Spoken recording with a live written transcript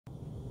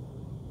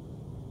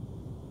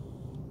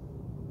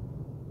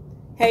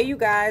Hey you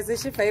guys,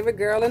 it's your favorite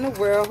girl in the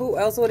world. Who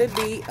else would it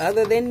be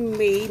other than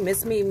me,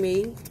 Miss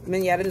Mimi,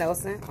 Minyetta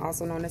Nelson,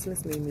 also known as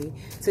Miss Mimi.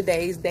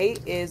 Today's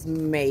date is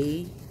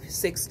May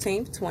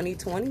 16th,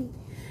 2020,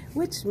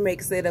 which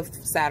makes it a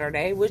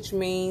Saturday, which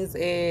means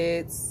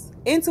it's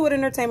Intuit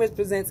Entertainment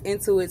presents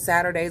Intuit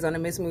Saturdays on the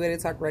Miss Me With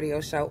It Talk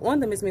radio show on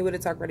the Miss Me With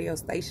It Talk radio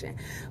station.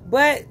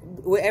 But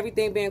with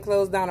everything being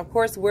closed down, of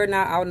course, we're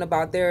not out and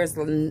about. There's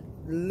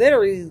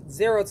literally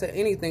zero to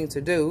anything to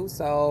do.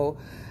 So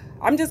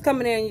I'm just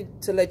coming in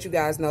to let you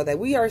guys know that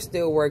we are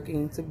still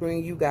working to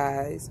bring you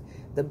guys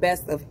the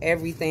best of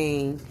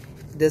everything,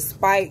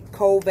 despite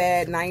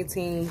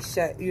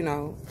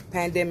COVID-19,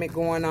 pandemic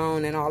going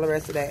on and all the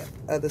rest of that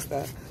other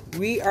stuff.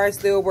 We are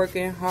still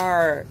working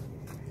hard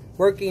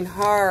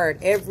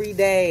every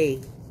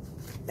day.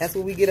 That's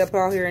what we get up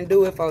out here and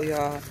do it for,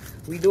 y'all.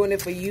 We doing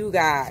it for you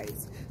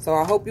guys. So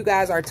I hope you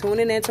guys are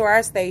tuning into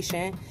our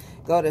station.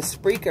 Go to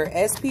Spreaker,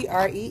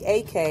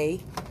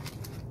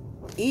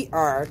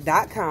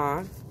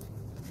 SPREAKER.com,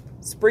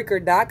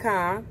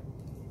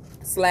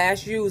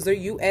 Spreaker.com/user,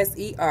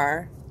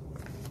 USER/MS_MEME.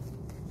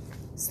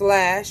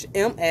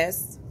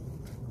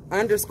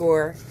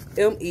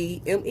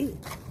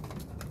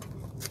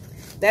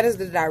 That is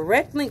the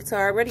direct link to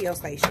our radio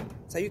station.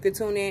 So you can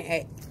tune in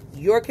at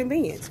your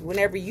convenience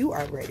whenever you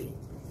are ready.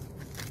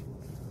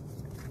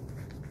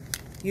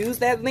 Use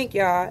that link,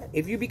 y'all.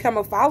 If you become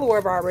a follower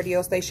of our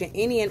radio station,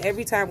 any and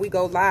every time we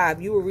go live,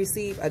 you will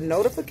receive a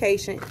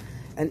notification,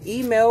 an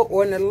email,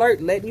 or an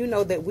alert letting you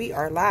know that we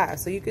are live,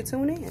 so you can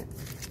tune in.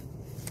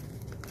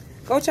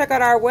 Go check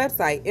out our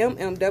website,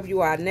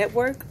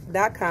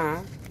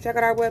 mmwinetwork.com. Check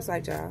out our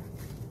website, y'all.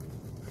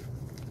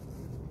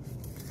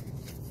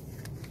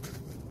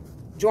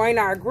 Join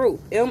our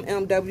group,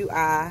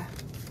 MMWI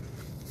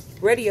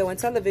Radio and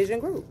Television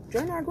Group.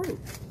 Join our group.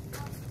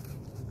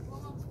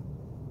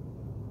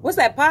 What's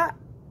that, Pop?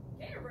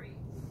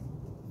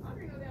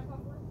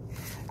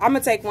 I'm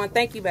going to take one.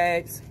 Thank you,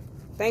 bags.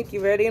 Thank you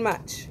very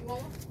much. You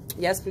want one?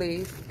 Yes,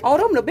 please. Oh,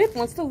 them the big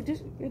ones, too.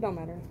 Just, it don't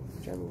matter.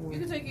 Whichever one. You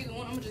can take either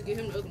one. I'm going to just give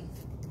him the other one.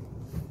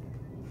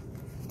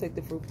 Take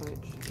the fruit punch.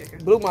 Okay.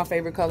 Blue my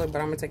favorite color,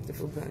 but I'm going to take the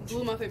fruit punch.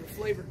 Blue my favorite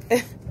flavor.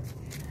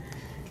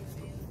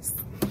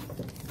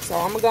 So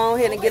I'm going to go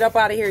ahead and get up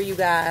out of here, you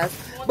guys. You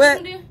want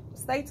But this one then?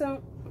 stay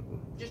tuned.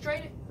 Just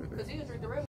trade it? Because he can drink the rest.